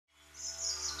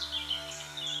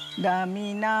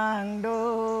Daminando,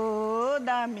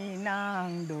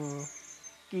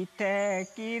 kite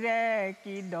kire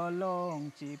ki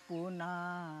dolong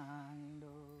chipunando.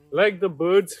 Like the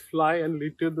birds fly and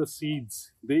litter the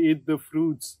seeds, they eat the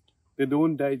fruits, they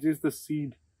don't digest the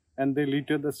seed, and they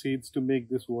litter the seeds to make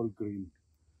this world green.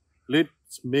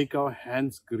 Let's make our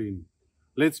hands green.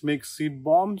 Let's make seed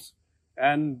bombs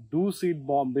and do seed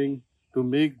bombing to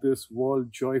make this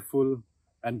world joyful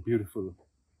and beautiful.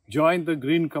 Join the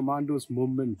Green Commandos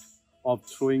movement of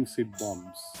throwing seed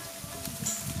bombs.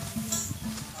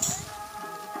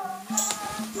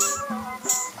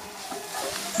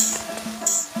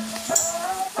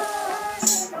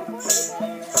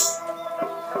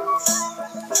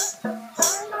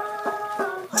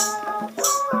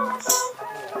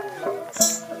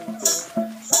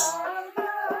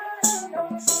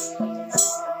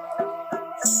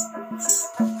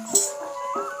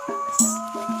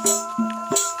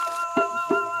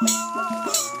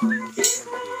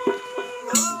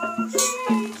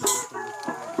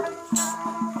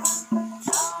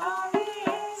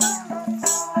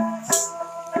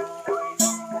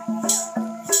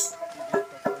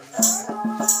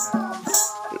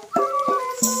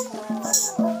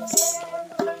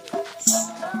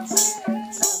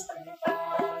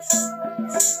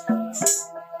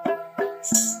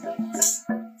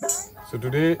 So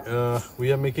today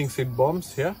we are making seed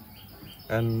bombs here,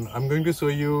 and I'm going to show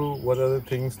you what are the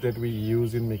things that we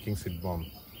use in making seed bomb.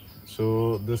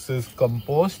 So this is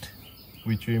compost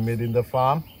which we made in the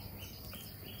farm.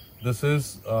 This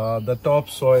is the top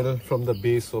soil from the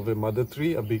base of a mother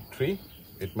tree, a big tree.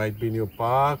 It might be in your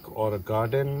park or a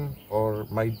garden, or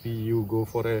might be you go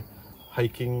for a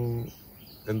hiking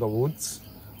in the woods.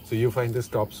 So you find this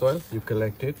topsoil, you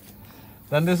collect it.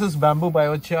 Then this is bamboo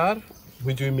biochar,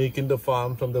 which we make in the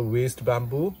farm from the waste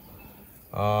bamboo.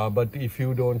 But if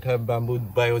you don't have bamboo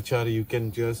biochar, you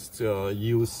can just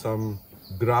use some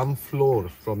gram flour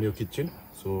from your kitchen.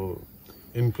 So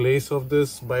in place of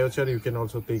this biochar, you can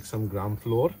also take some gram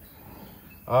flour.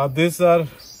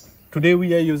 Today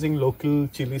we are using local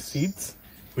chili seeds,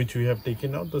 which we have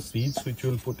taken out, the seeds which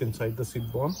we'll put inside the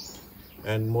seed bomb.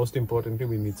 And most importantly,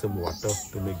 we need some water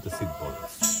to make the seed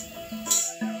balls.